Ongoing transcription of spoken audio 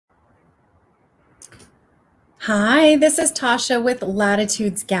Hi, this is Tasha with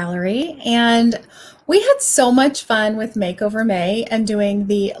Latitudes Gallery, and we had so much fun with Makeover May and doing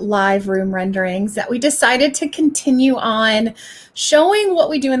the live room renderings that we decided to continue on showing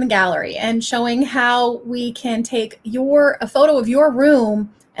what we do in the gallery and showing how we can take a photo of your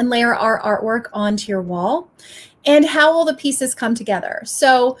room and layer our artwork onto your wall and how all the pieces come together.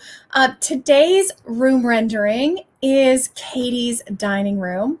 So today's room rendering is Katie's dining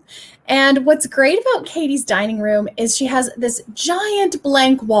room. And what's great about Katie's dining room is she has this giant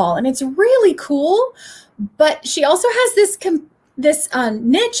blank wall, and it's really cool, but she also has this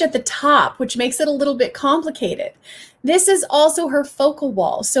niche at the top, which makes it a little bit complicated. This is also her focal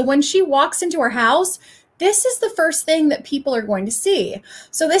wall. So when she walks into her house, this is the first thing that people are going to see.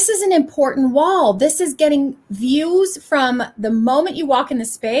 So this is an important wall. This is getting views from the moment you walk in the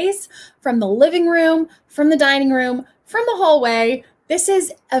space, from the living room, from the dining room, from the hallway. This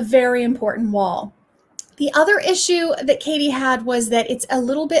is a very important wall. The other issue that Katie had was that it's a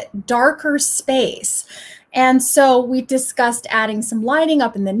little bit darker space. And so we discussed adding some lighting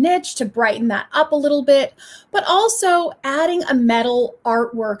up in the niche to brighten that up a little bit, but also adding a metal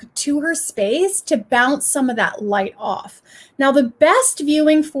artwork to her space to bounce some of that light off. Now, the best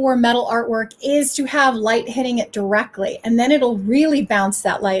viewing for metal artwork is to have light hitting it directly, and then it'll really bounce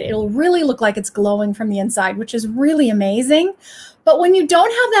that light. It'll really look like it's glowing from the inside, which is really amazing. But when you don't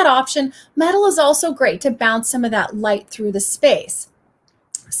have that option, metal is also great to bounce some of that light through the space.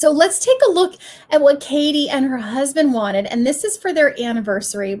 So let's take a look at what Katie and her husband wanted. And this is for their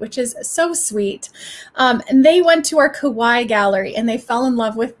anniversary, which is so sweet. And they went to our Kauai gallery and they fell in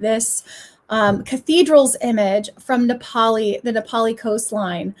love with this cathedral's image from Nepali, the Nepali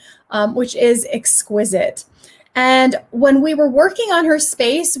coastline, which is exquisite. And when we were working on her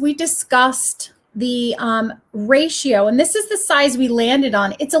space, we discussed the ratio, and this is the size we landed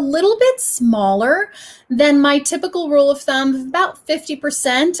on. It's a little bit smaller than my typical rule of thumb of about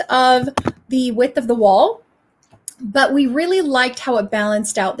 50% of the width of the wall, but we really liked how it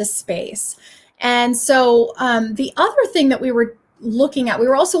balanced out the space. And so the other thing that we were looking at, we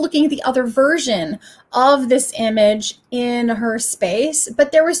were also looking at the other version of this image in her space,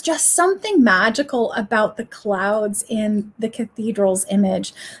 but there was just something magical about the clouds in the cathedral's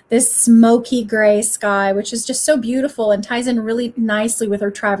image, this smoky gray sky, which is just so beautiful and ties in really nicely with her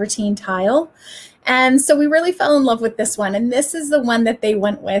travertine tile. And so we really fell in love with this one. And this is the one that they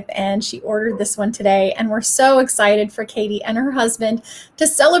went with. And she ordered this one today. And we're so excited for Katie and her husband to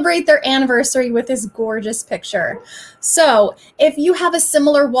celebrate their anniversary with this gorgeous picture. So if you have a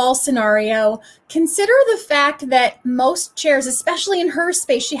similar wall scenario, consider the fact that most chairs, especially in her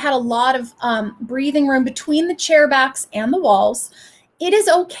space, she had a lot of breathing room between the chair backs and the walls. It is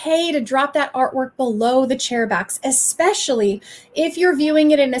okay to drop that artwork below the chair backs, especially if you're viewing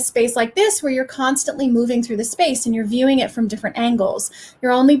it in a space like this where you're constantly moving through the space and you're viewing it from different angles.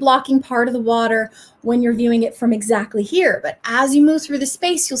 You're only blocking part of the water when you're viewing it from exactly here. But as you move through the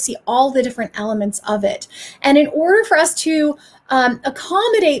space, you'll see all the different elements of it. And in order for us to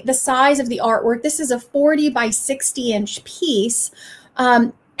accommodate the size of the artwork, this is a 40 by 60 inch piece,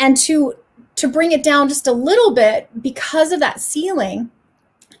 and to bring it down just a little bit because of that ceiling,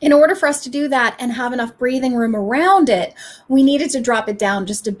 in order for us to do that and have enough breathing room around it, we needed to drop it down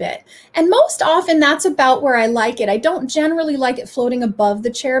just a bit. And most often that's about where I like it. I don't generally like it floating above the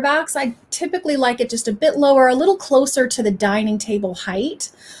chair backs. I typically like it just a bit lower, a little closer to the dining table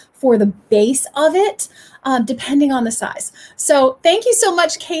height for the base of it, depending on the size. So thank you so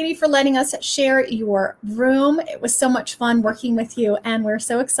much, Katie, for letting us share your room. It was so much fun working with you, and we're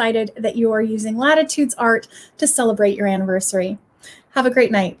so excited that you are using Latitudes art to celebrate your anniversary. Have a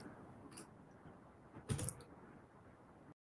great night.